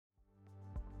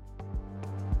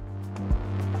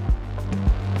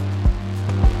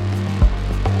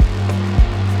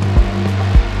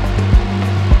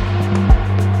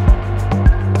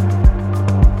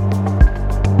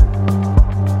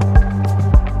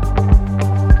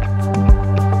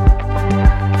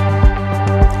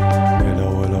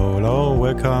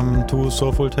welcome to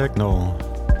Soulful Techno.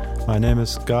 My name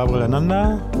is Gabriel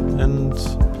Ananda, and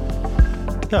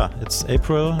yeah, it's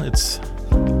April. It's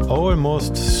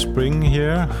almost spring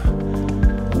here.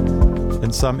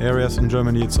 In some areas in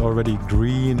Germany it's already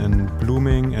green and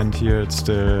blooming, and here it's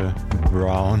still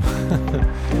brown,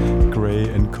 gray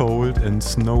and cold and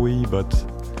snowy, but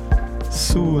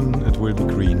soon it will be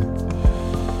green.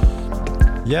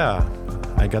 Yeah,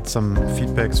 I got some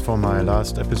feedbacks for my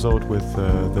last episode with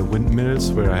the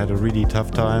windmills, where I had a really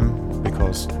tough time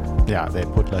because they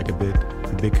put like a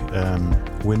big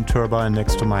wind turbine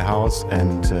next to my house,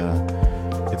 and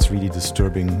it's really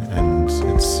disturbing, and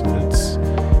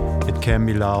it can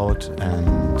be loud,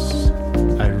 and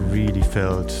I really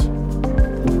felt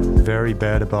very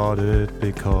bad about it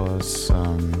because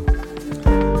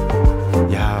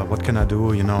what can I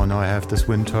do? Now I have this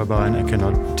wind turbine, I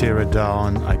cannot tear it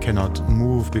down, I cannot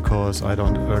move because I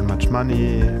don't earn much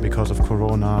money because of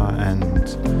Corona,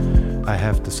 and I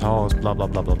have this house, blah blah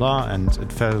blah blah blah, and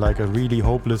it felt like a really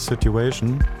hopeless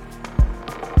situation.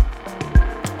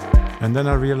 And then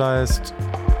I realized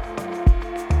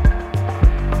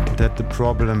that the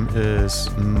problem is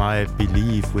my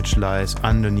belief which lies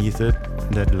underneath it,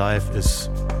 that life is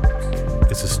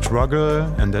a struggle,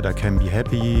 and that I can be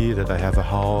happy, that I have a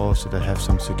house, that I have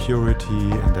some security,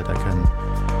 and that I can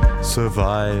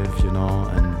survive,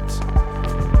 and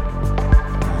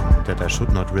that I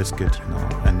should not risk it,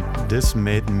 And this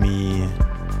made me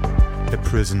a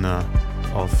prisoner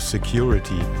of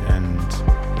security, and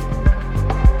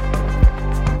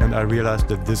I realized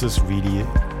that this is really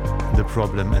the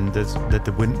problem, and that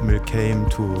the windmill came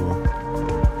to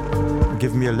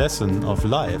give me a lesson of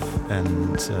life,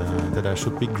 and that I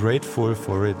should be grateful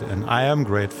for it, and I am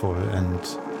grateful. And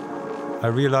I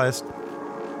realized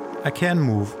I can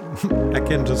move. I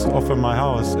can just offer my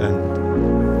house,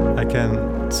 and I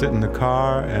can sit in the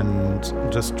car and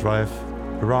just drive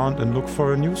around and look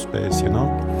for a new space,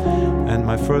 And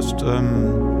my first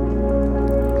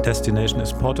destination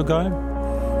is Portugal,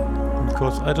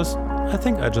 because I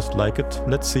think I just like it.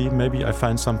 Let's see, maybe I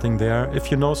find something there. If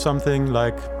you know something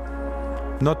like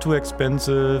not too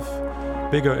expensive,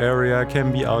 bigger area,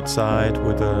 can be outside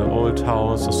with an old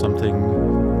house or something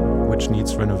which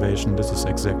needs renovation, this is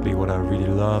exactly what I really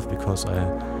love, because I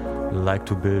like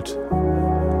to build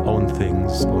own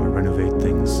things or renovate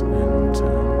things. And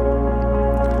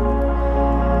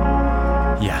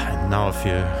and now I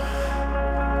feel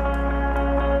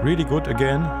really good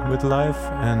again with life,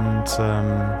 and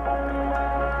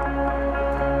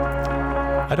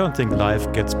I don't think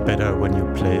life gets better when you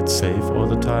play it safe all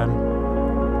the time.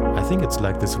 I think it's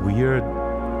like this weird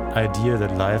idea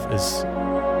that life is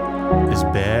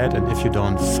bad, and if you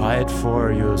don't fight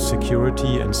for your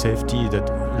security and safety, that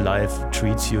life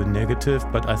treats you negative.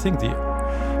 But I think the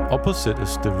opposite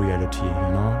is the reality,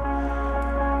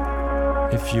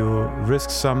 If you risk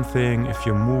something, if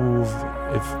you move,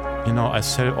 if I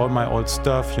sell all my old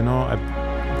stuff,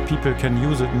 people can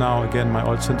use it now again, my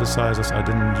old synthesizers I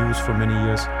didn't use for many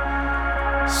years.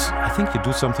 I think you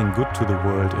do something good to the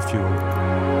world if you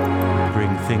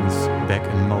bring things back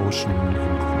in motion and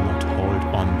not hold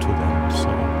on to them. So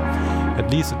at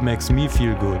least it makes me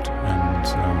feel good, and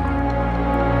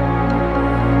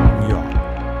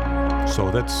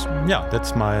so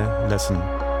that's my lesson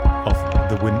of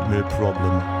the windmill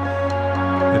problem.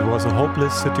 It was a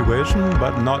hopeless situation,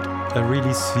 but not a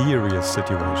really serious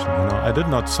situation. I did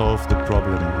not solve the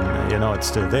problem. It's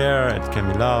still there, it can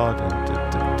be loud, and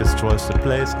it destroys the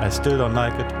place. I still don't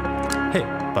like it. Hey,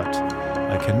 but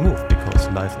I can move, because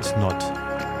life is not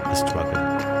a struggle.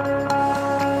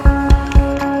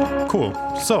 Cool.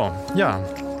 So,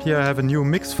 here I have a new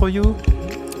mix for you,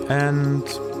 and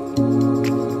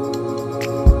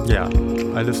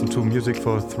I listened to music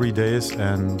for 3 days,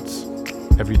 and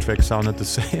every track sounded the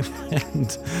same,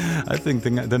 and I think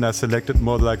then I selected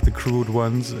more like the crude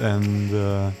ones, and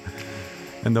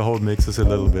the whole mix is a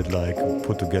little bit like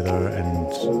put together, and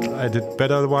I did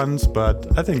better ones, but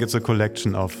I think it's a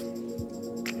collection of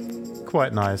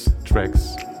quite nice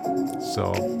tracks.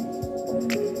 So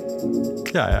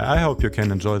I hope you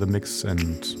can enjoy the mix,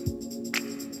 and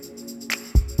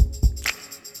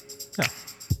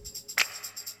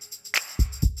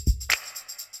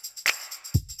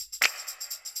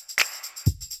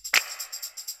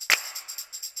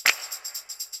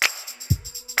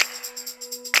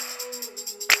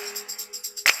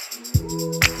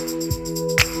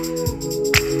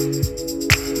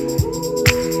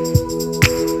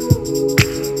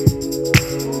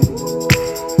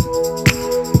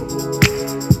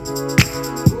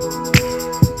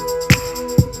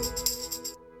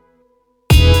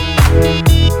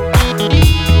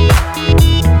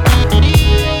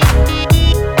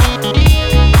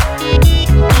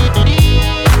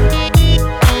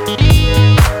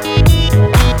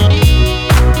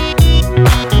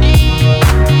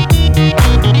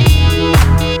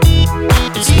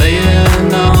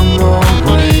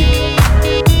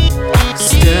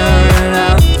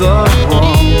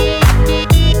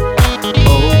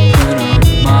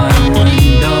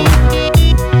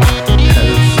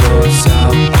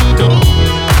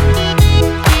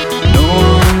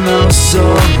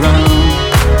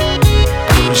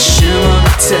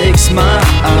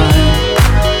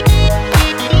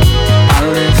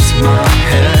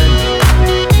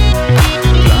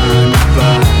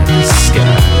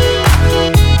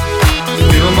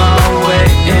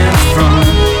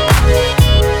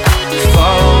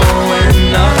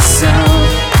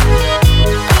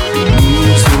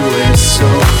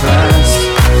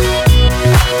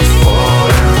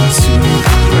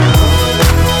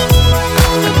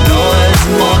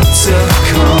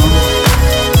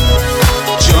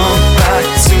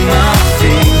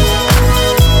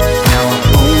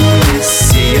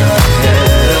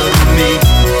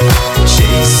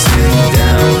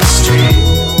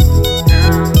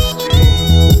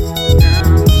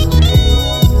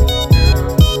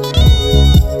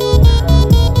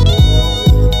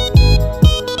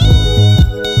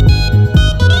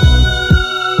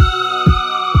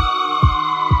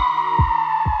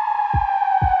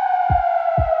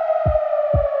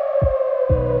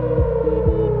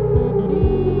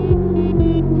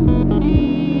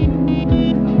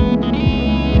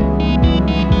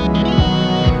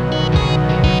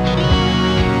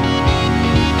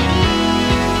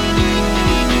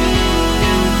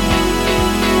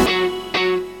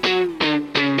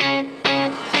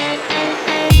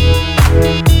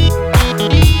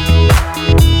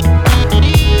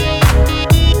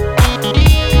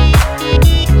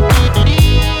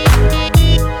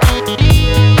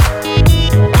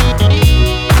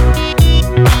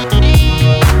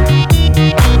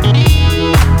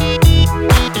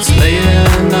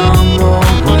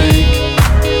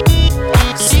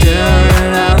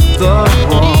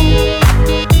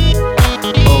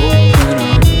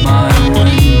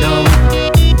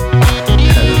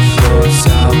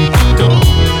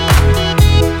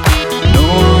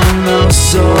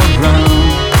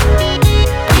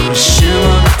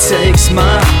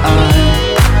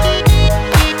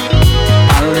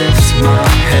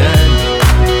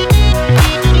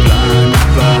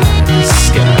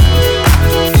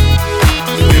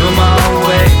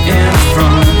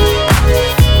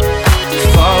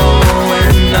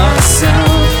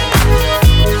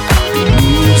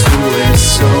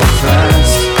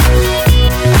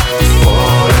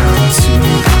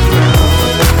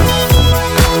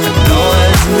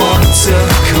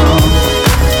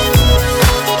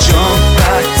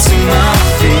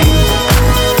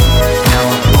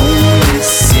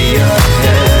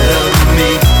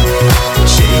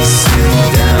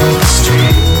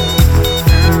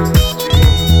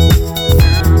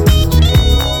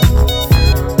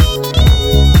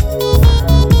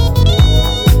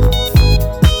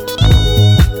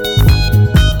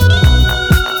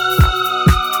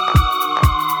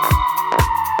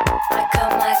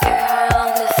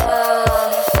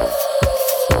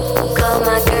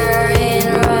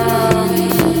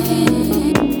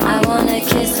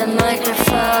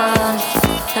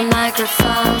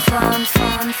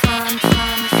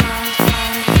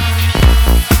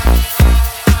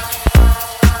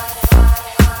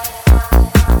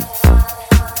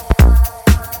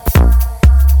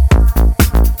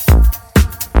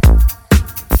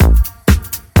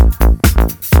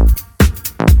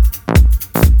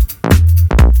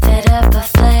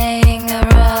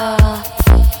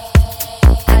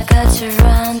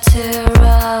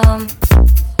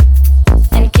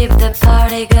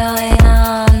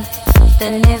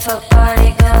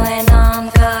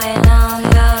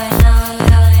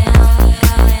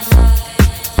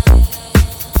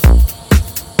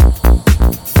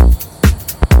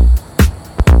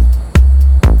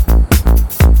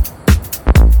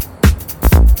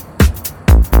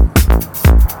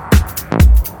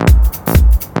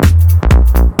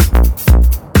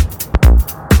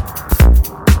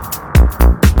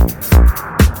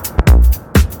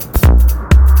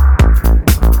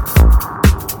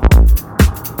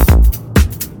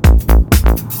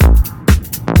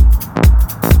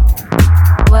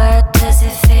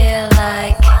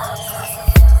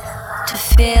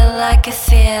like I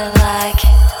feel like,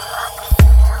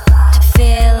 to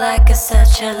feel like a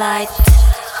such a light.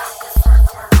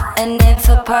 And if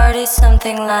a party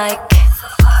something like,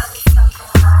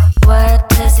 what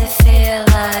does it feel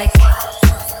like?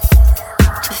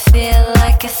 To feel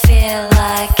like I feel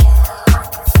like,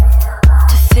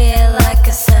 to feel like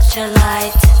a such a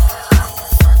light.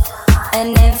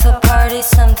 And if a party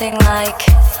something like,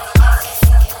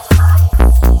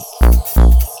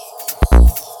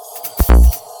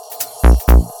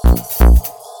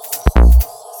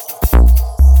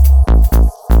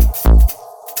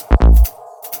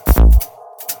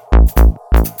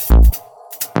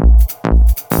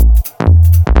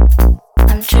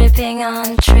 tripping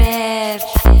on trip,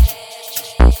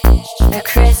 we're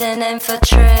cruising in for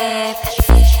trip.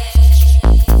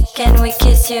 Can we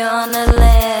kiss you on the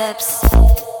lips?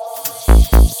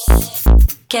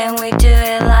 Can we do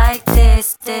it like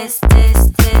this, this, this,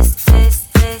 this, this,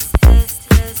 this, this,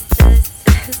 this, this?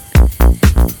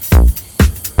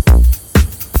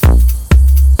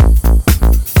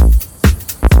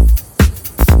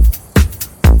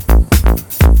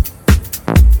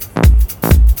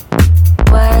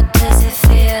 What does it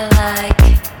feel like?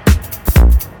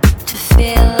 To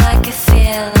feel like I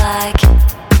feel like,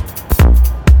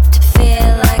 to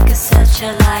feel like a such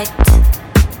a light.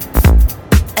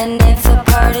 And if a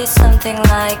party something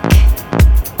like,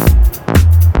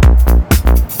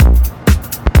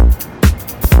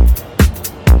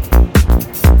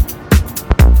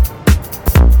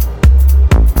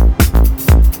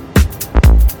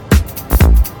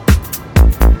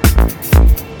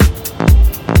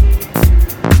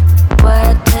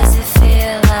 what does it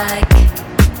feel like?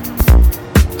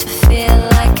 To feel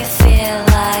like I feel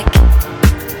like,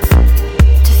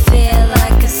 to feel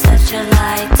like a such a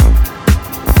light.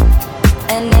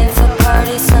 And if a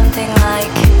party something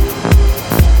like,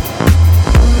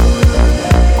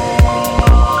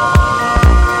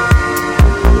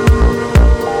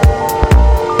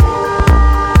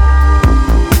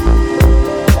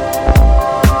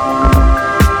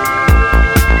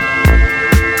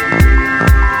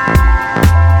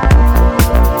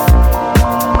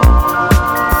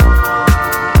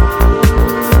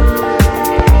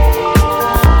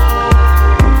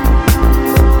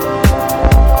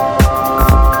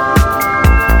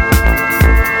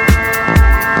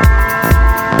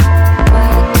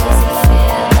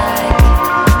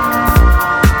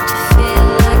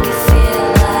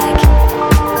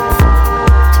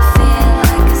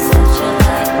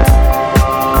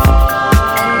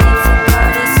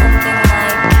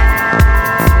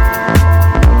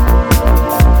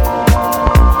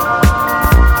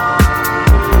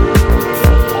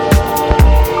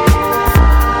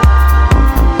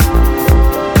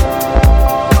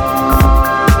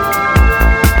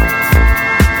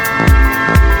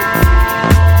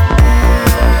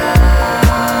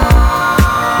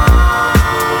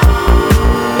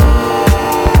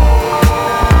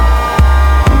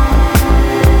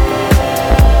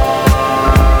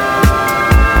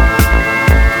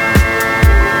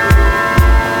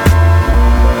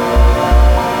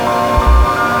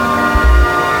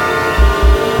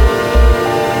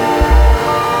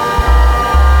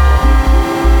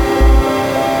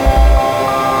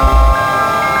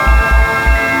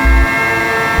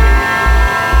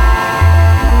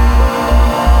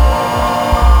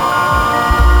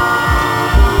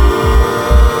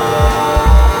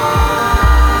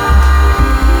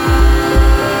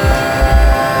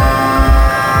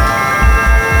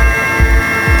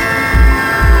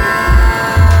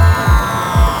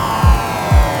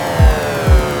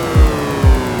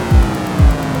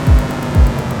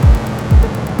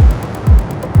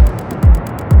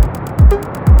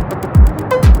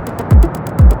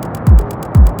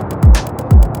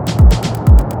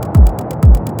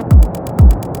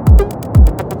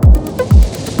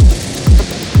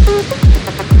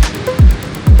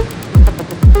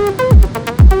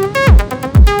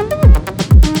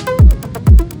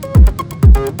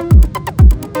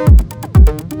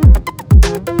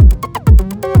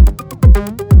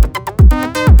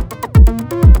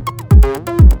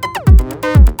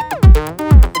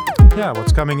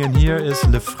 coming in here is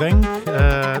Le Frank,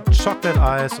 Chocolate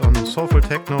Eyes on Soulful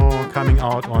Techno, coming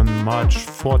out on March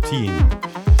 14.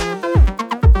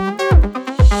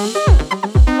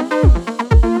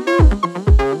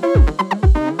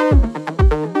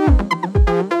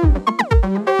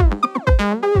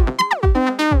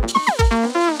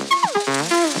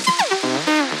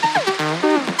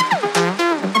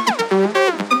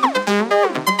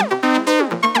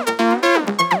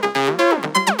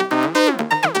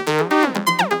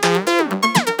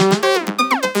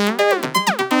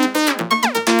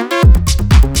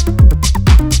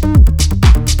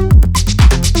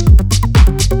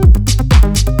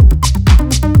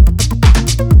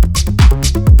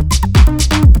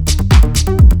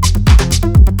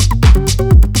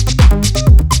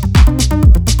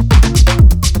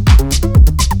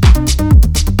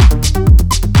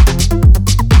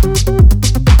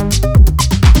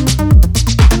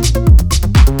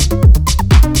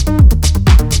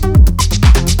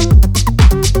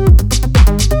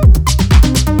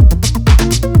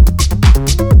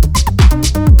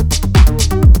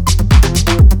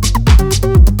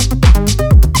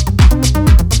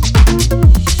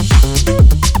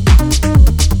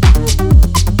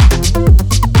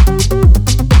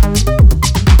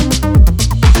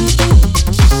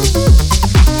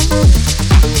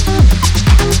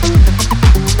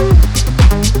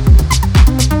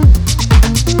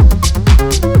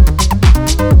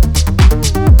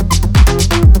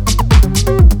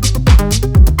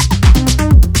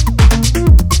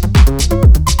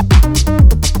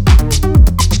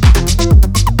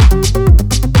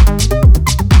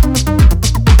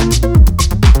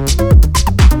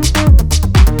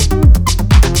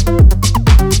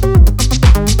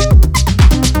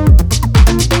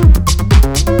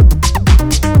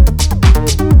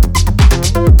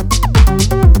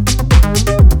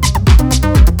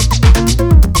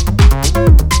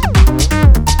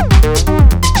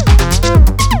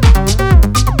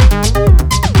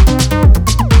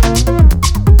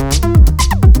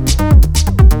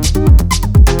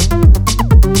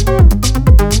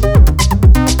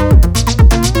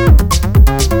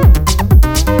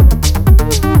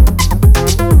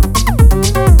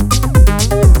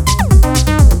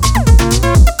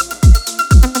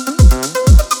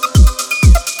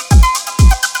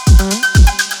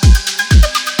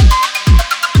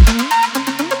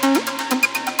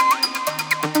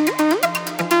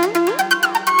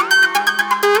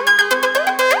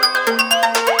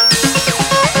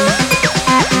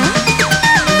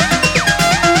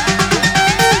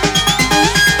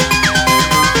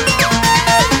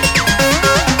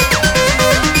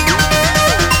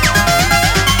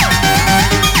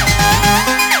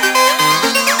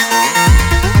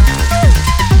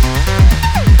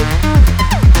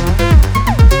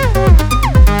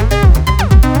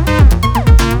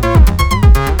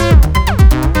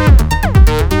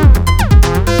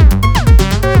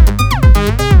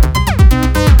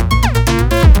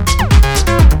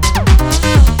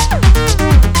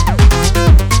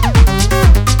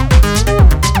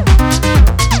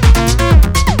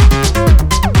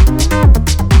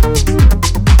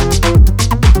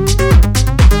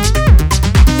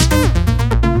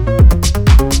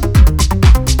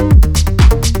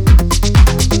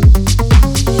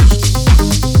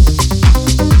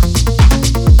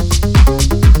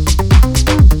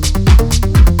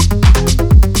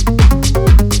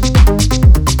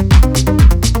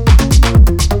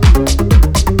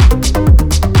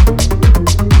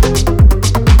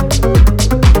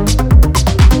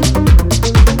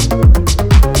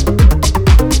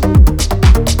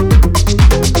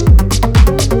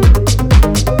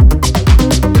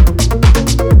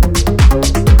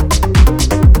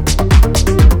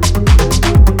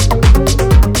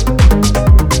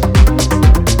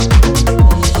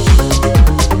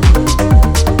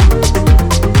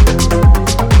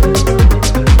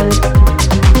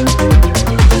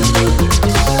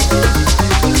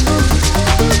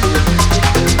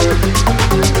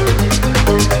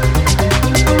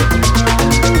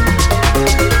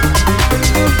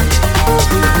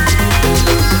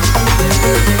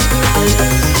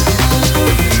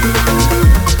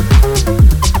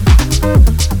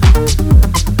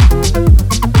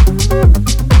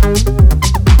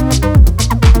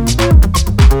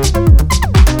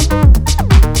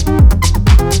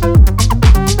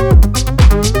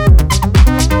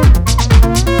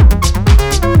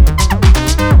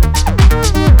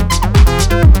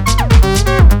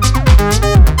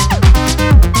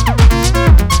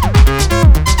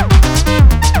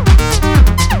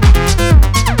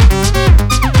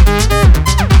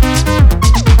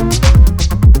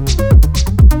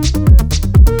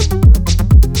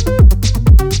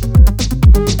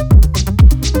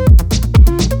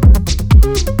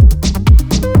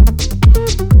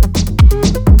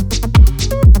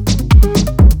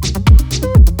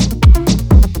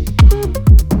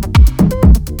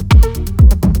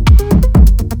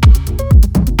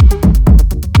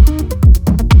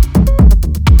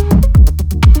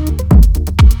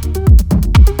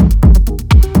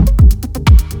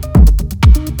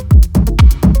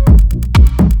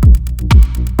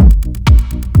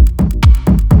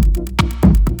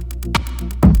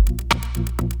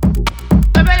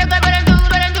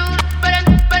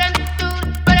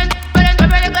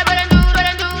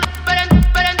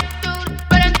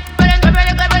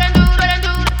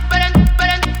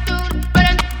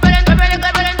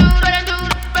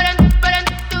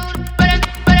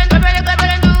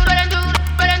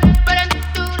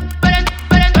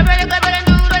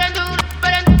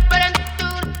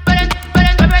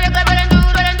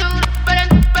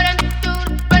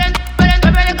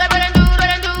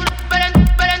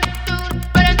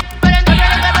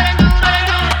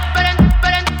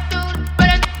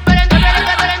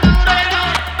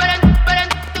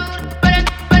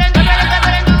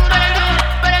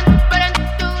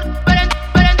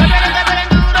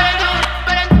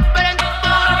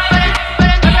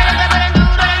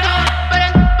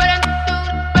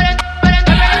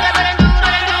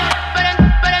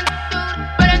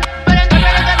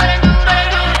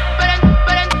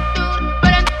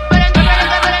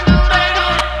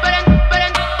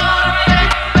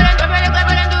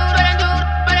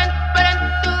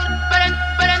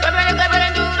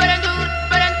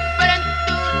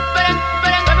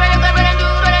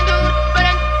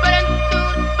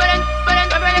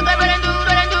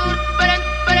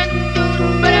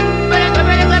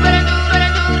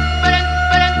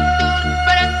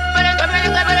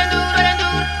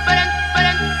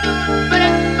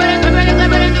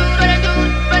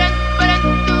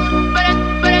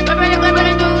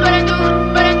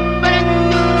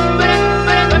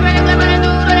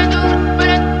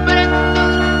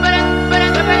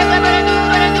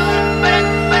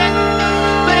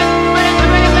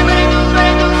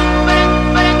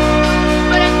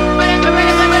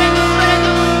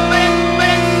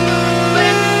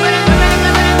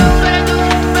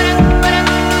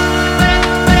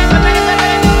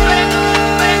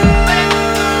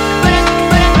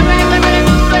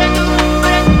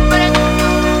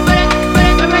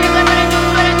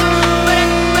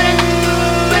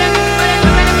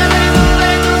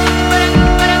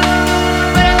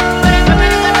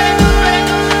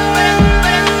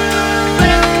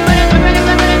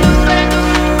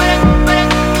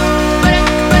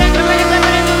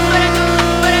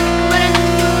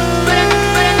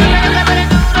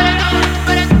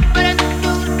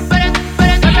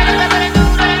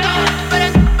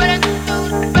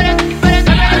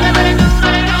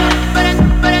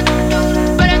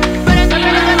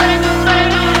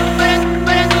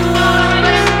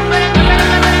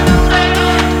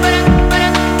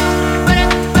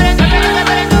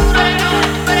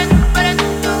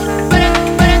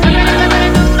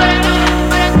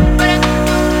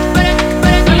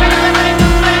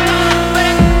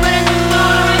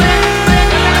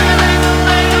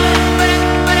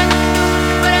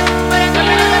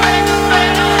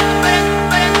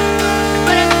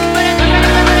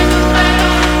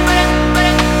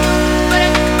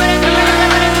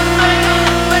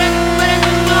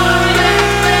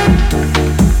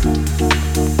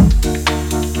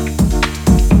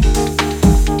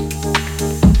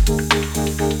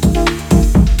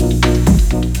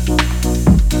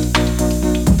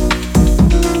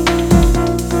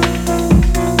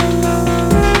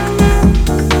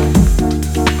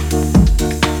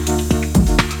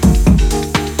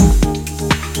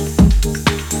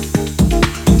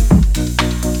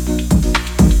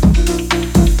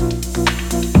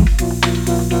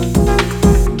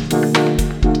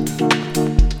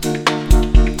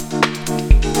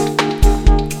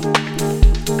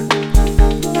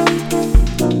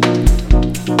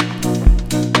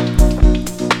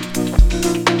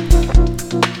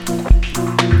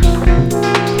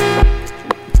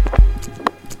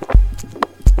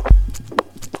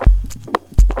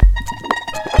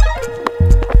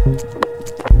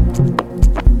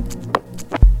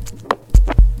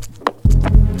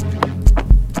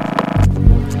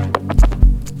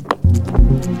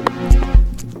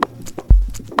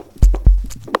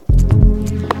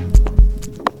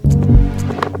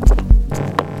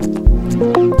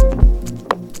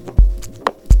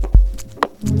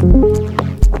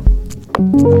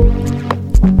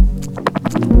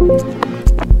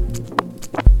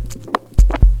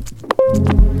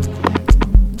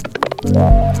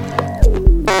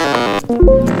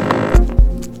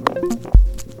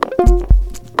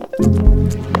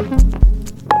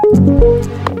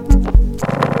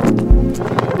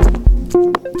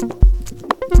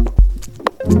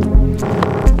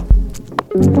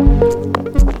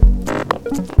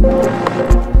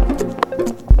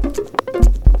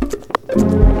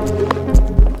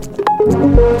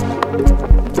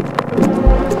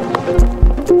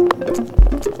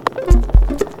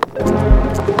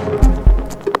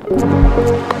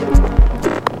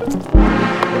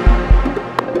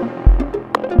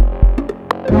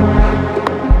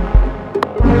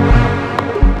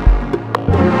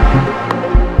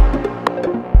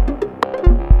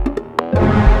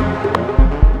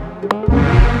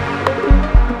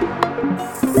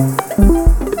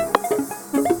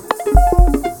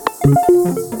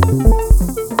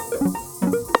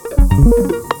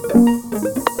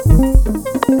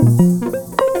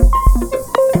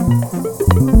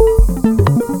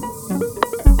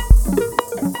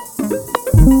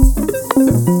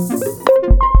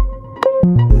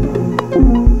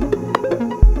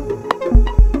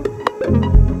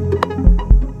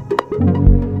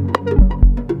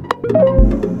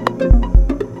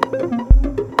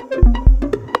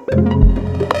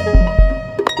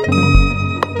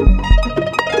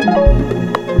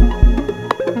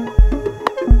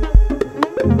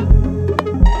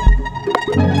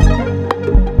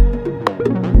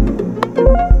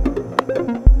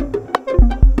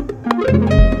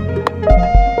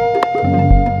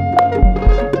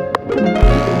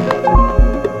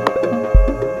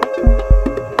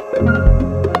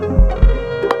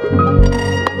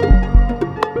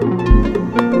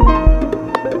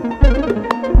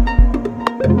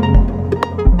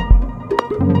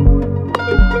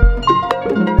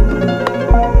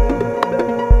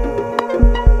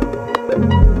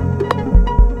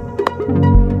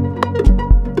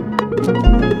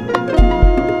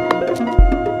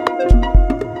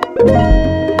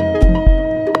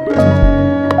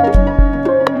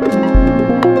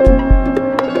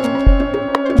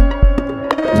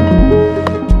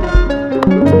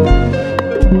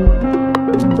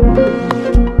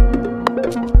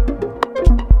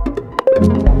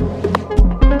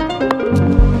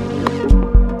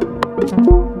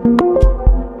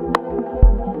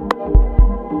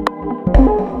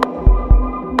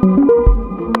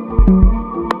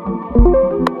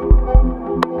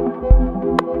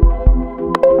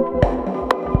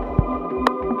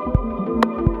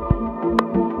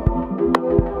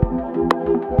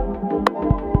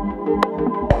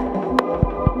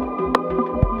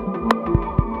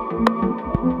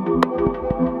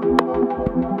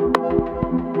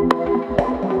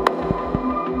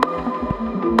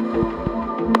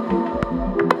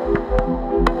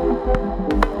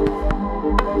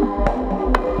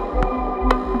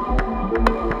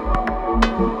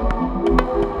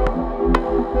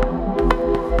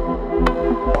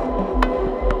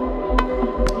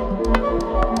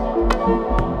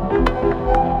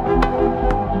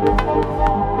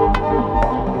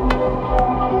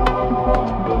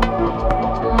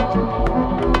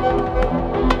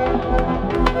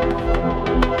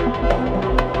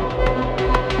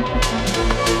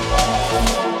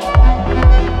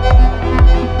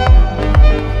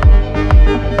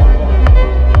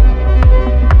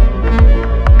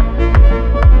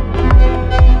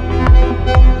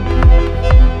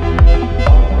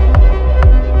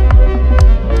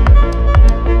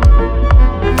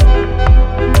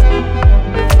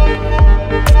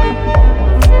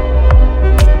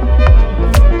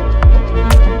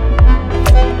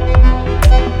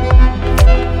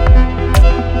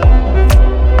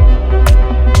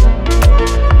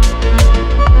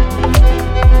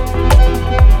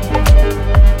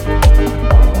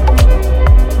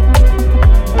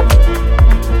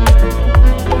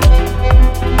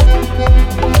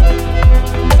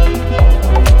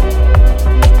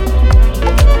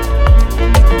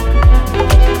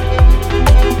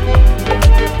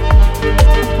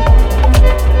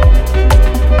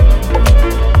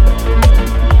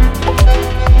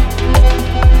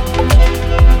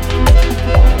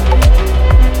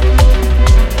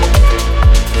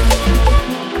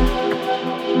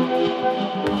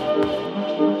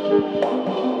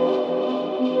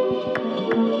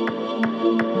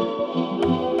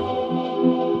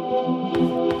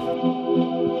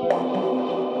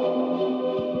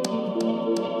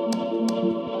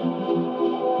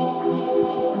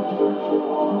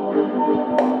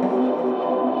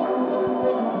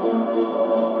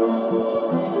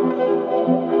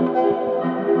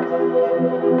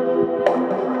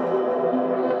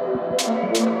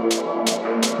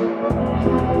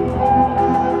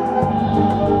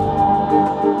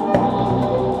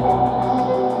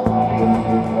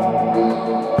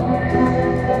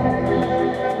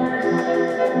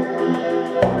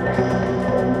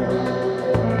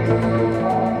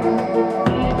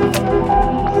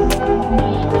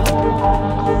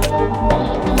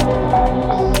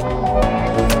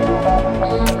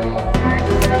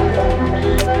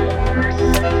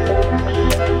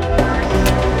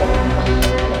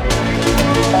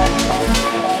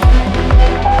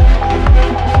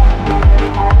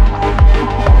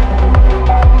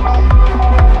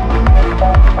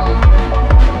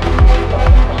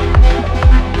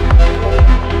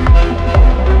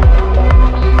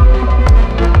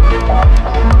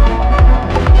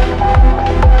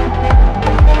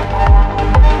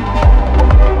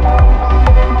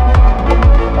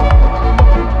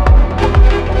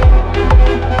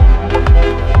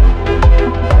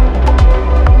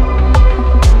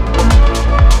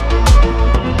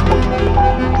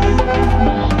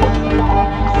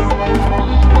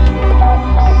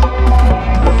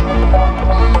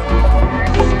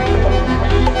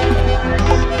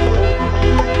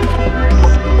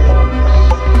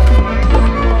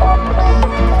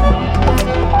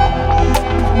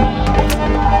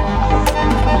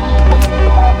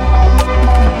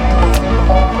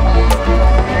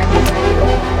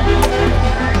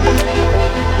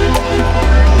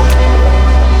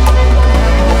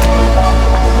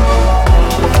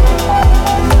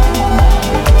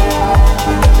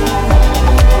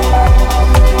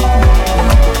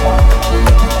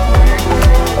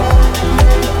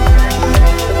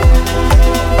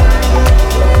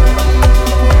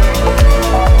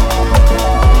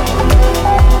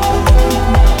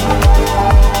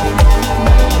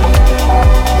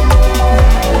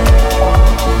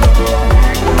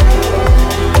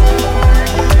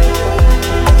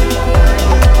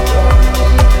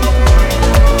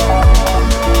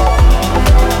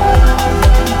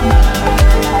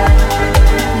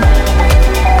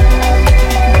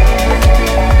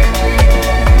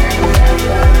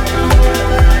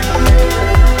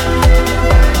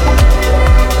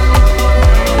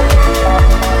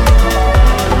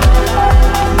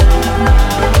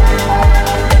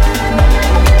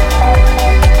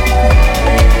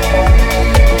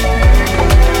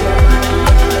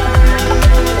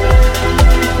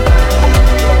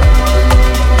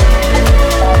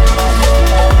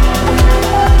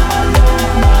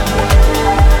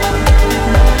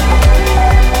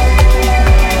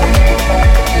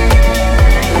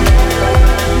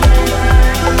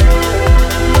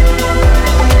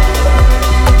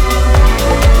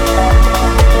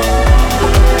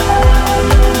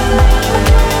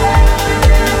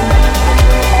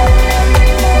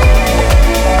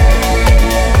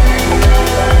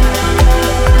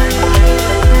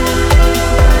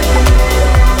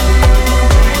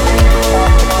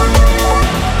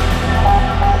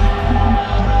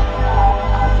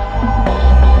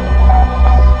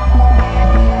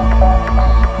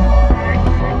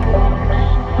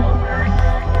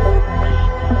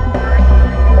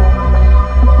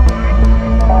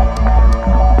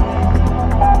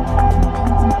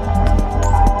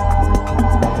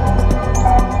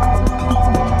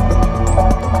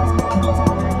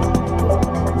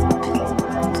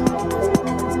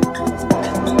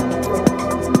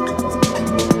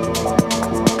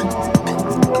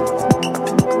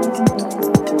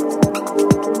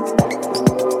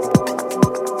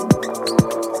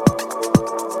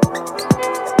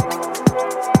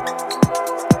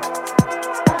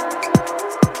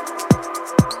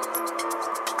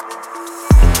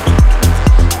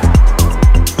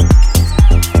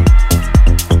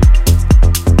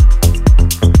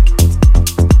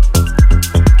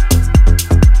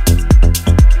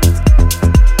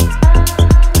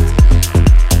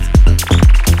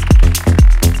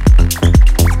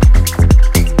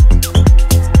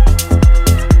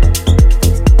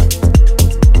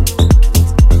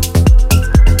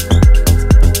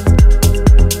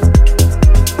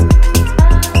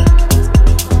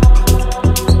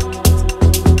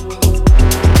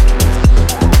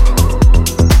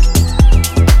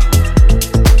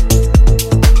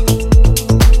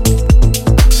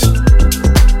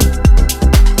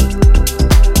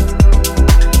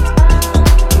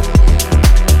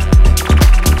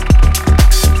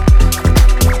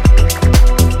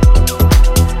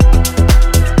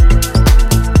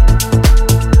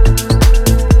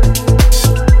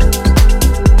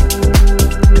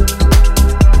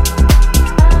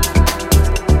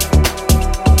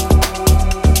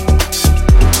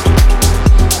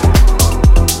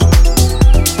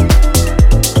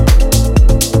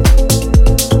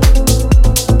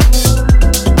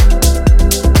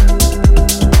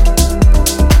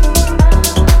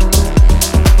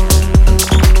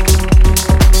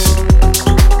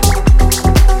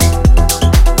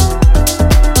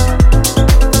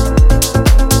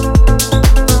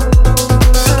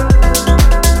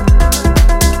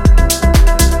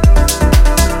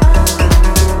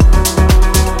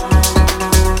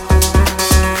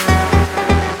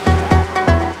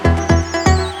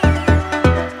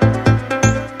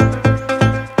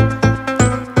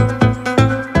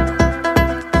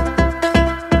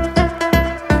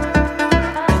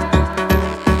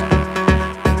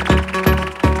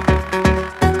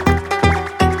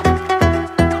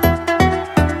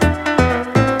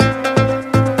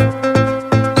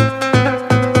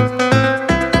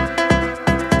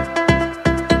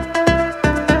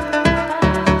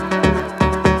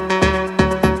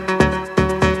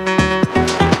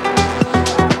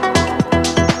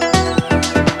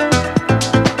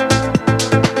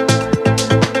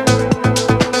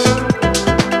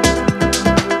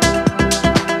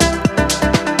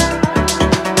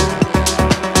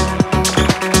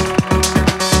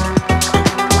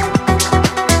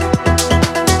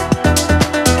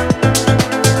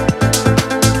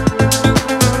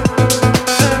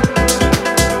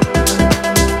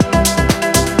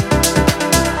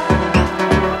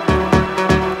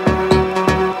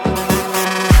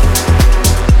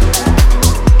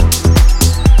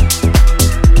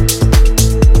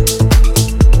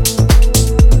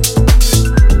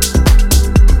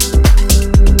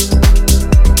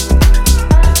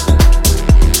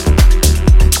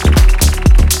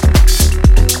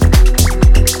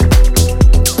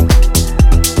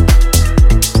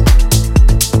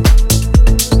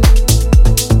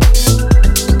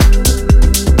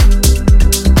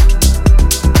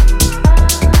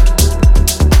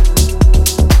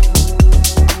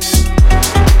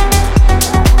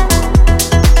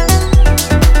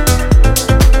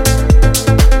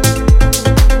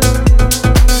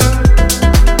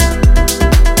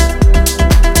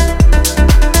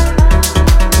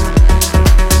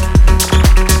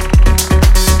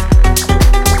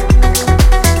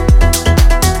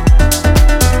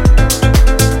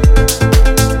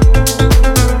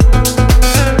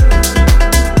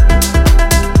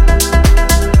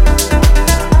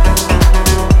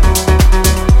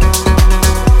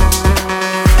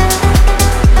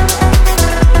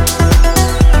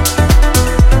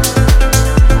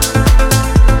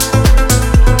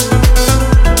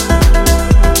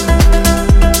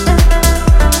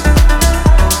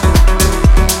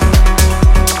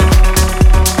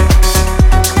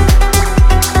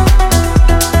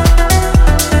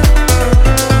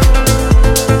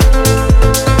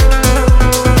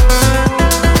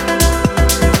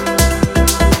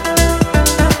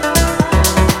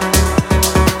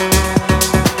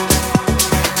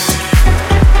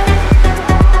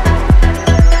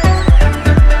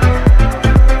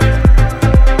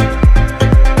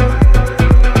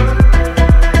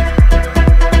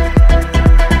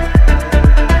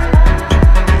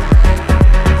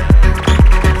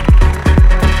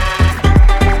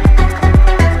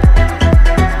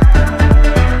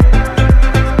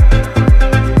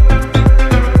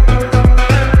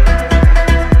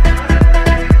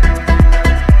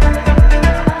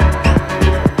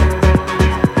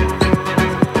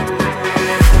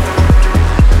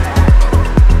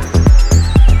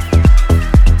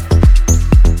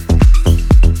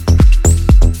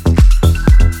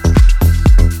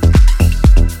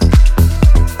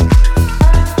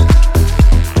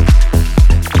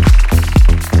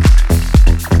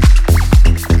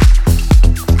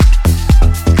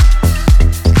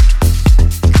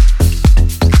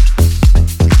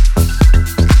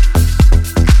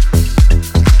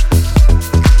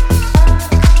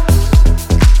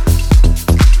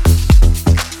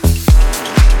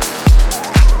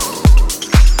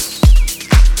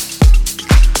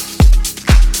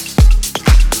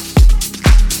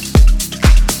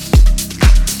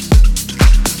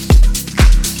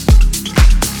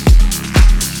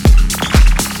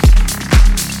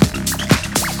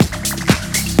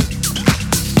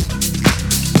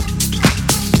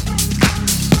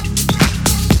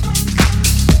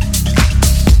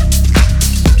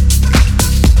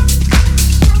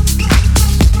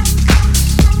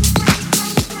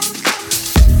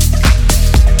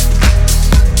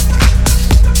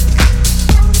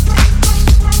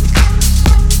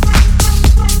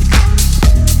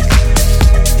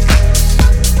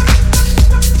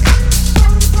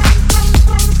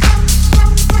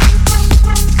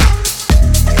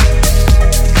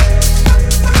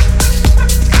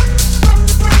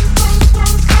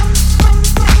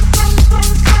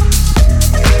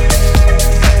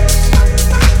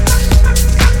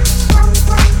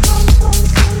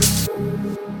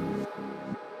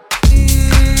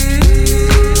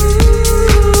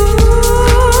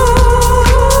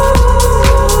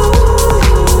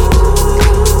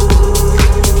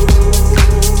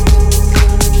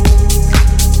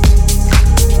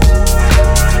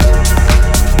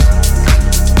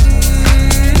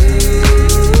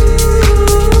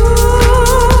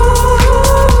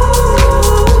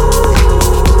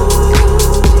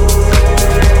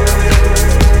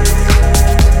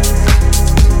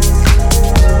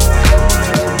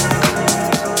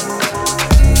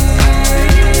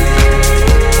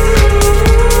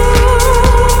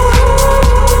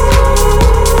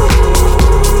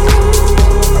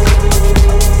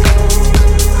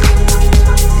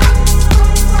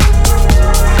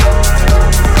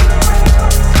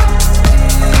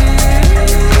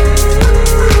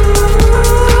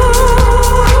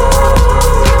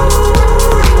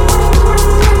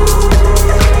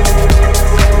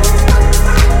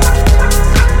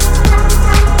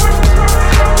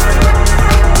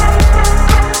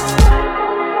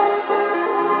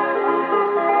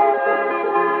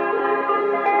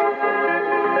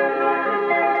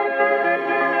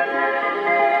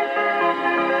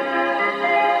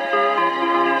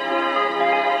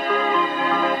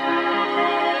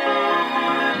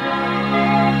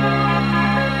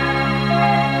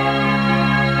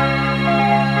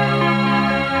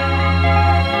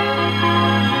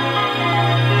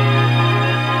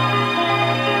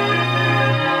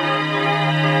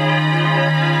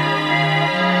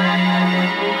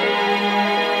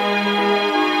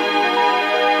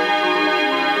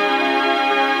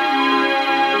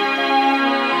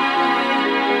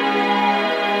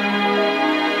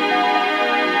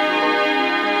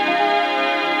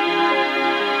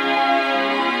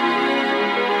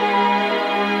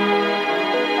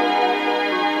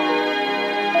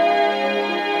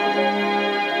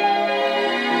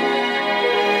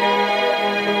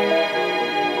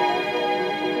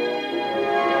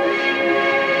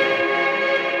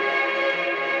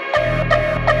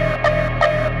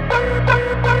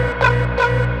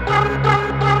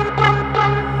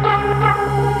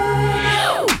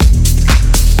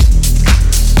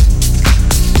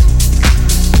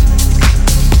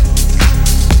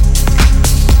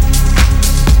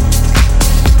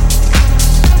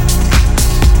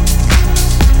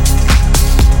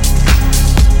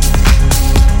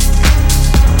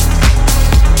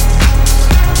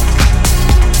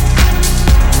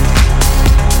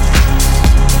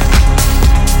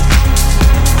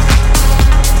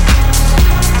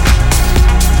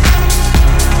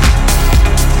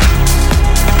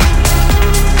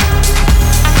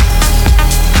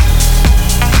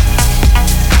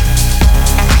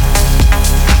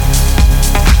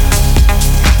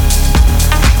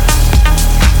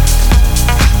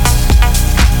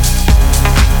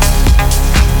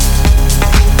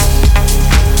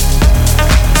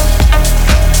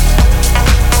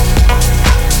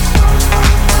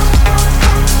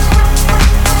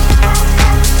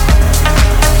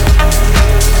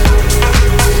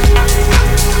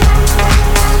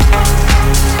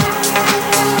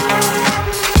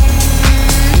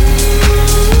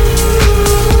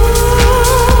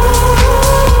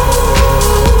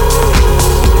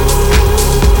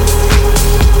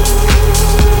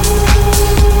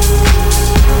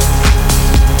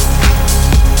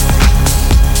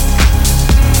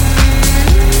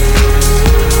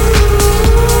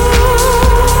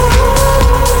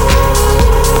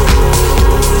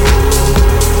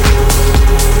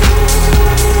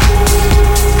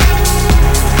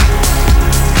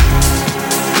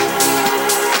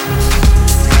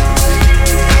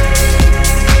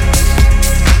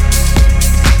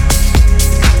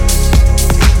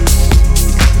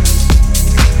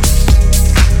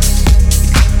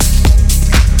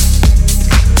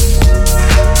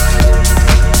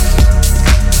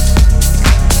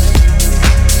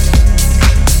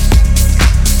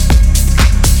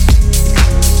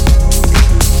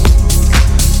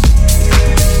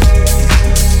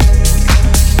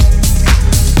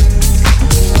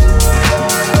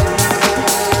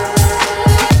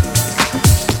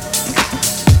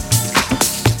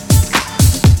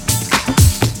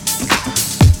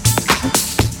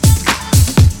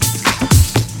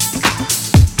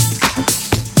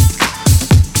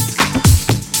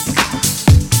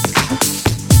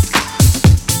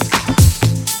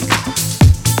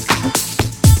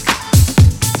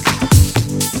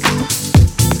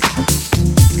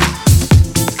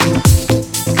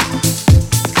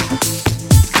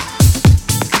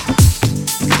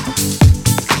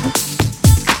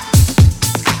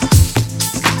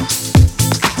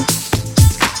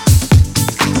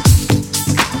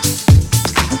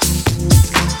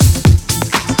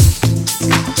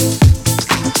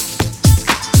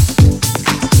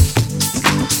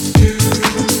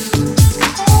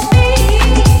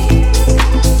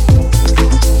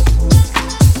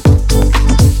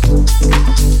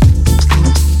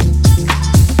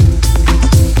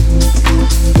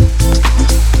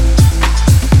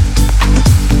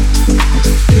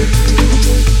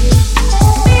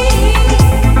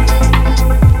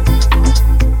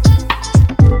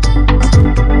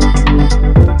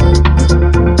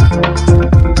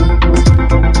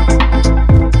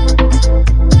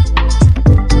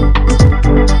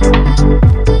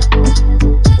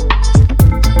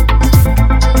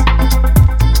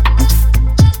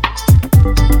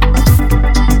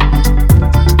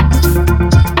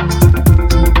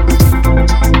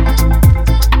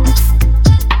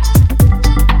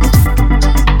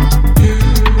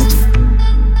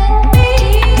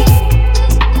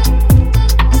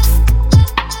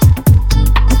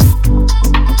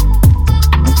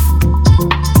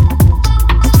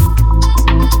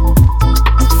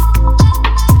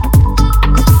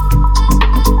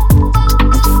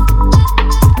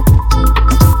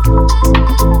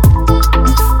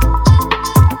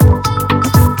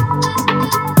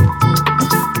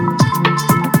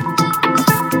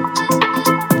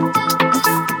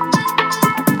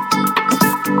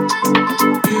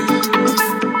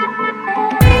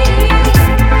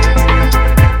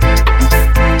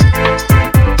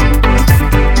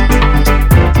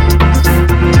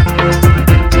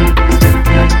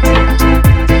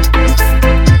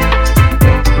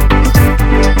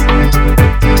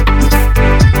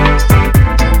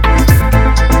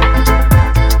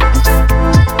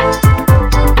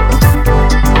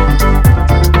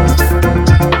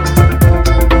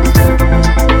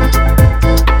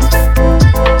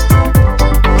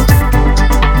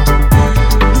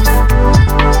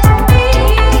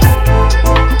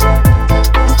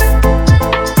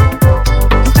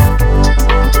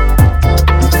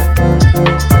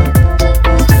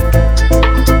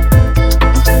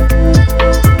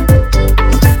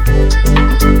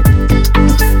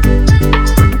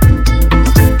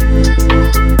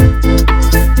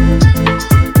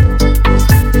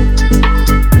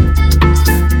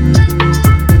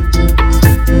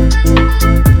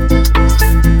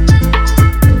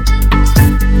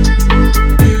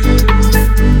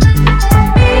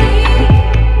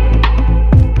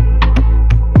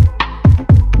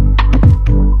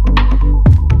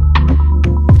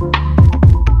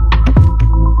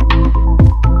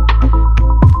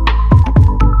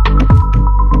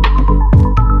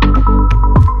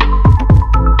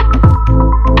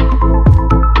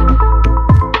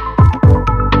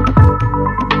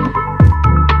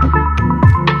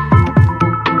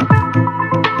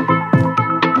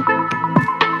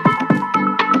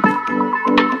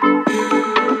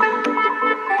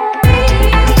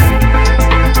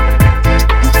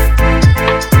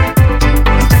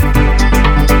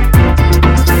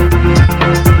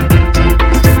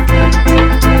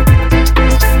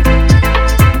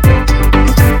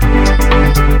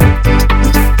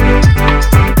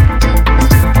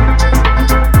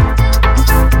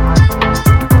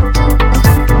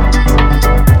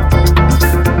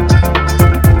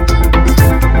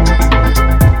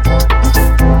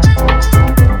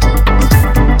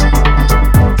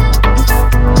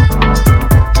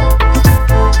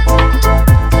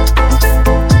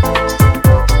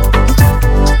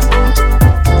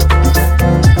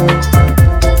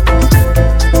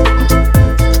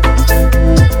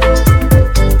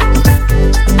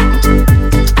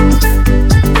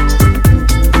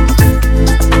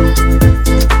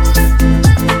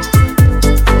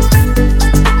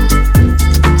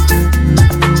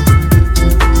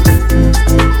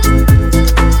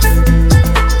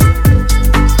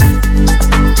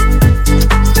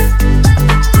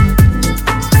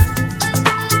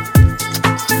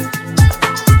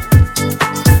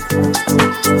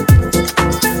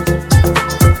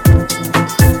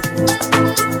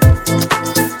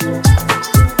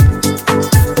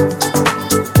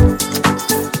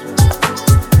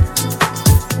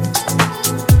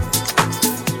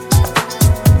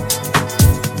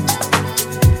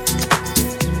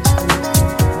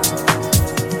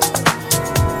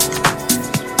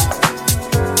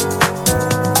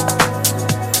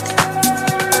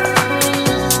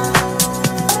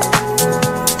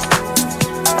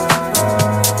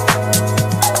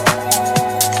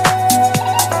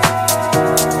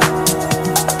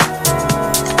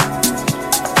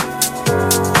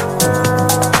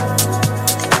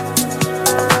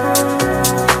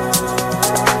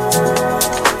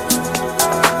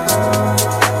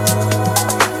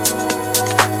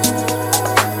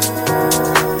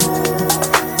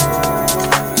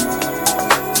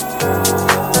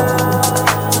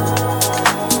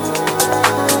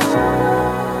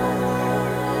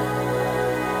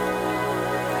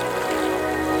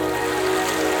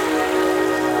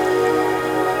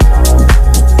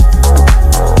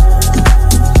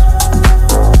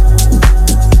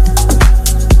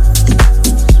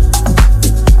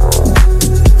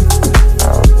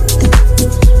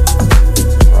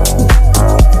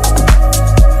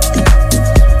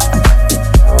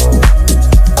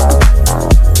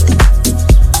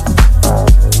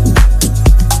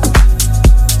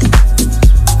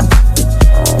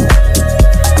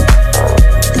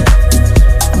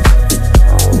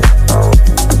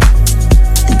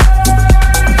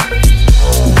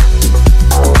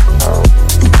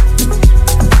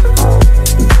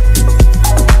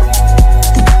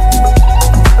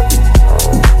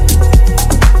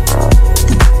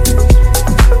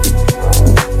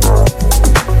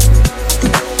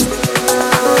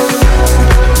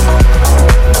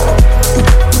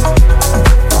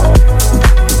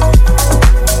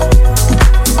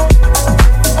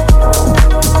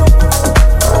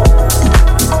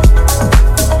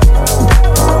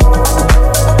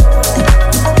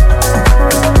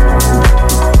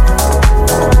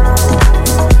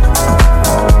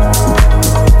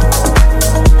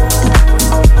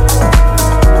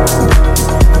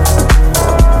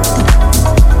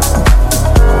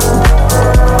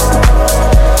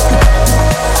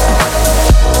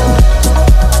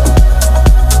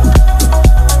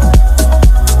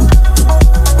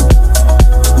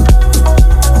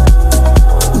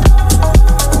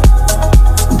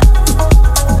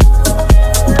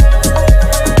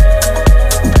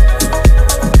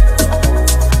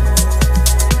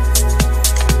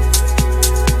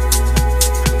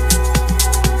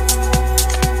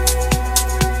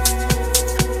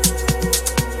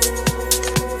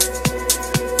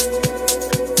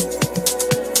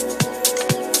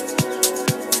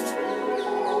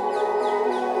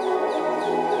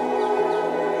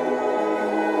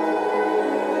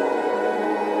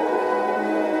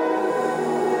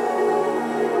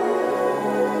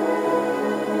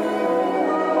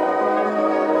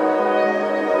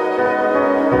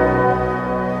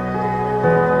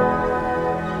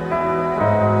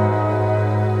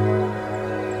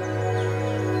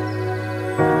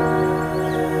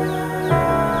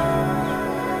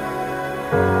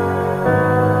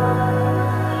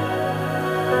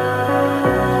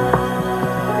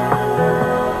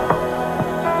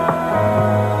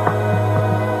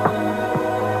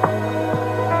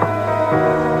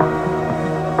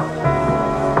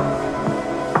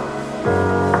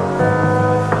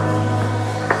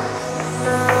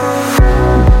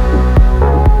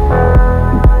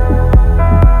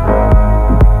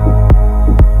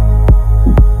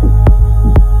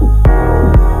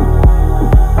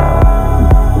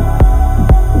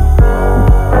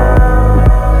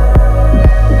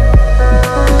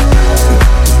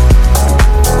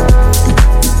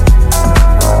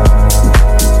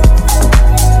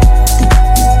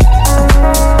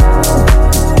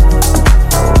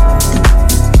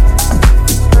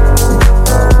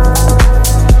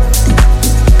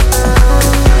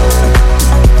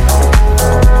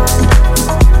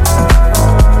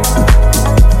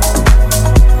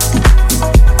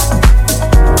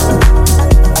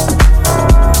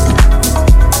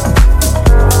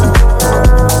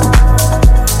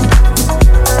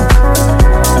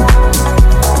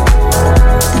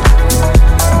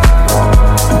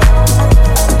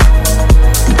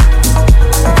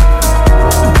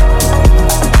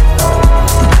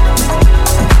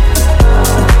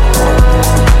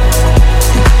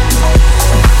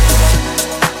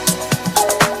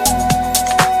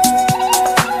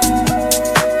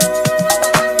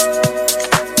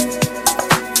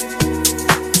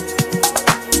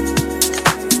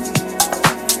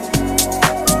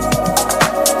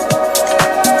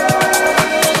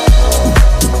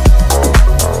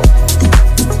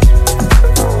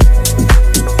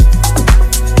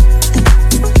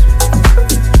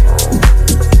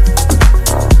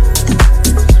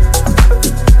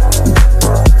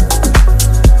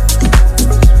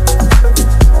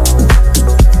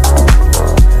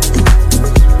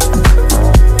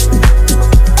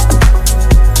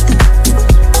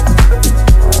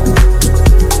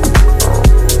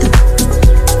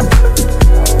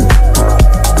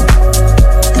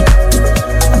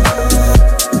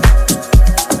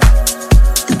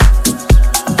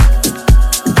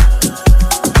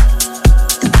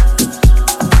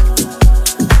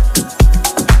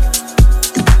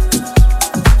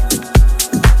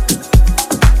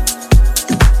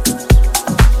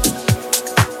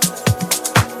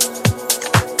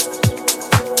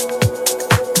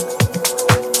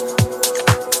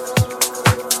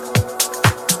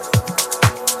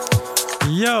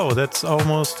 that's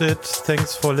almost it.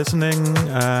 Thanks for listening,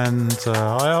 and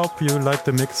I hope you like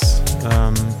the mix.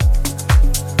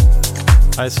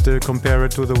 I still compare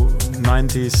it to the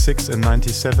 96 and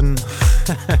 97,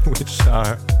 which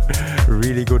are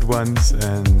really good ones,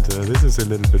 and this is a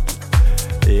little bit,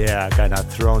 kind of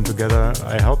thrown together.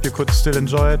 I hope you could still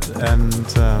enjoy it, and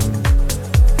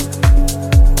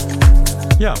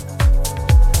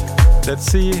let's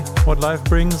see what life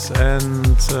brings,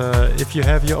 and if you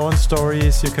have your own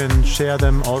stories, you can share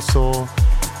them also,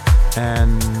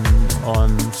 and on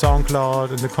SoundCloud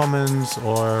in the comments,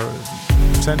 or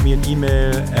send me an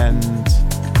email, and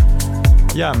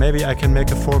maybe I can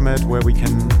make a format where we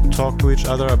can talk to each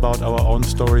other about our own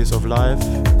stories of life,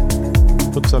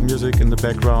 put some music in the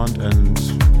background, and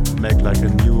make like a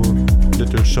new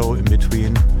little show in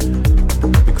between,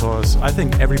 because I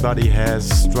think everybody has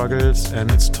struggles,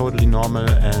 and it's totally normal,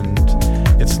 and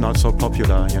it's not so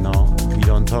popular, we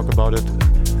don't talk about it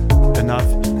enough,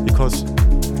 because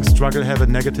struggle have a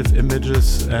negative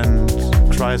images and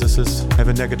crises have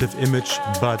a negative image,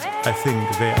 but I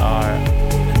think they are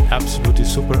an absolutely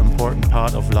super important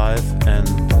part of life and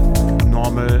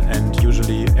normal, and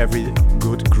usually every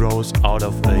good grows out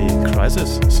of a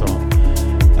crisis, so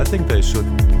I think they should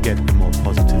get a more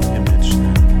positive image,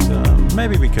 and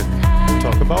maybe we can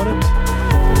talk about it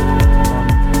on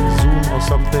Zoom or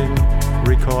something,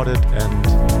 record it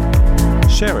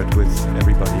and share it with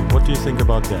everybody. What do you think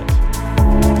about that?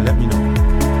 Let me know.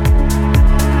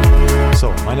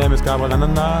 So, my name is Gabriel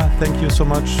Ananda. Thank you so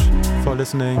much for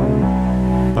listening.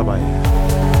 Bye bye.